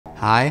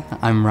Hi,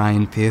 I'm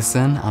Ryan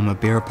Pearson. I'm a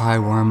Biripi,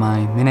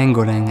 Worimi, Minang,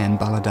 Goreng and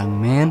Balardung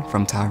man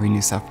from Taree,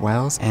 New South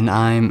Wales, and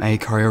I'm a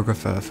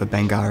choreographer for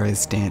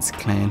Bangarra's dance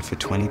clan for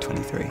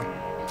 2023.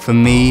 For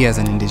me, as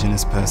an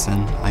Indigenous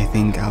person, I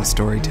think our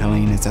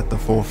storytelling is at the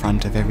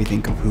forefront of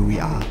everything of who we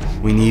are.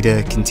 We need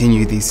to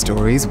continue these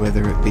stories,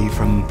 whether it be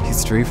from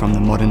history, from the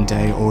modern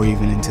day, or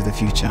even into the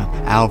future.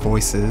 Our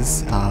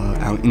voices are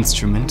our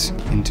instrument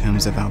in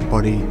terms of our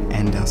body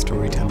and our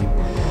storytelling.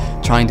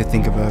 Trying to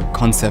think of a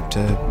concept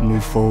to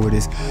move forward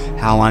is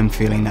how I'm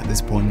feeling at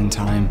this point in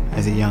time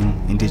as a young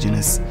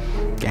Indigenous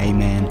gay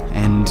man,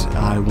 and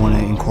I want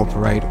to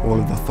incorporate all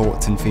of the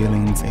thoughts and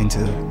feelings into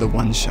the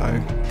one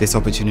show. This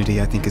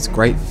opportunity I think is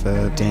great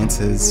for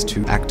dancers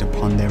to act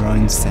upon their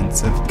own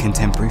sense of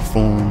contemporary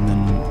form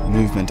and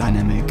movement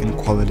dynamic and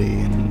quality,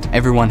 and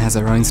everyone has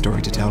their own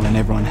story to tell and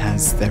everyone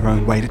has their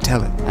own way to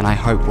tell it, and I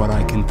hope what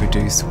I can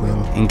produce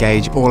will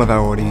engage all of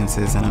our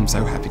audiences, and I'm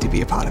so happy to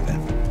be a part of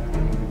it.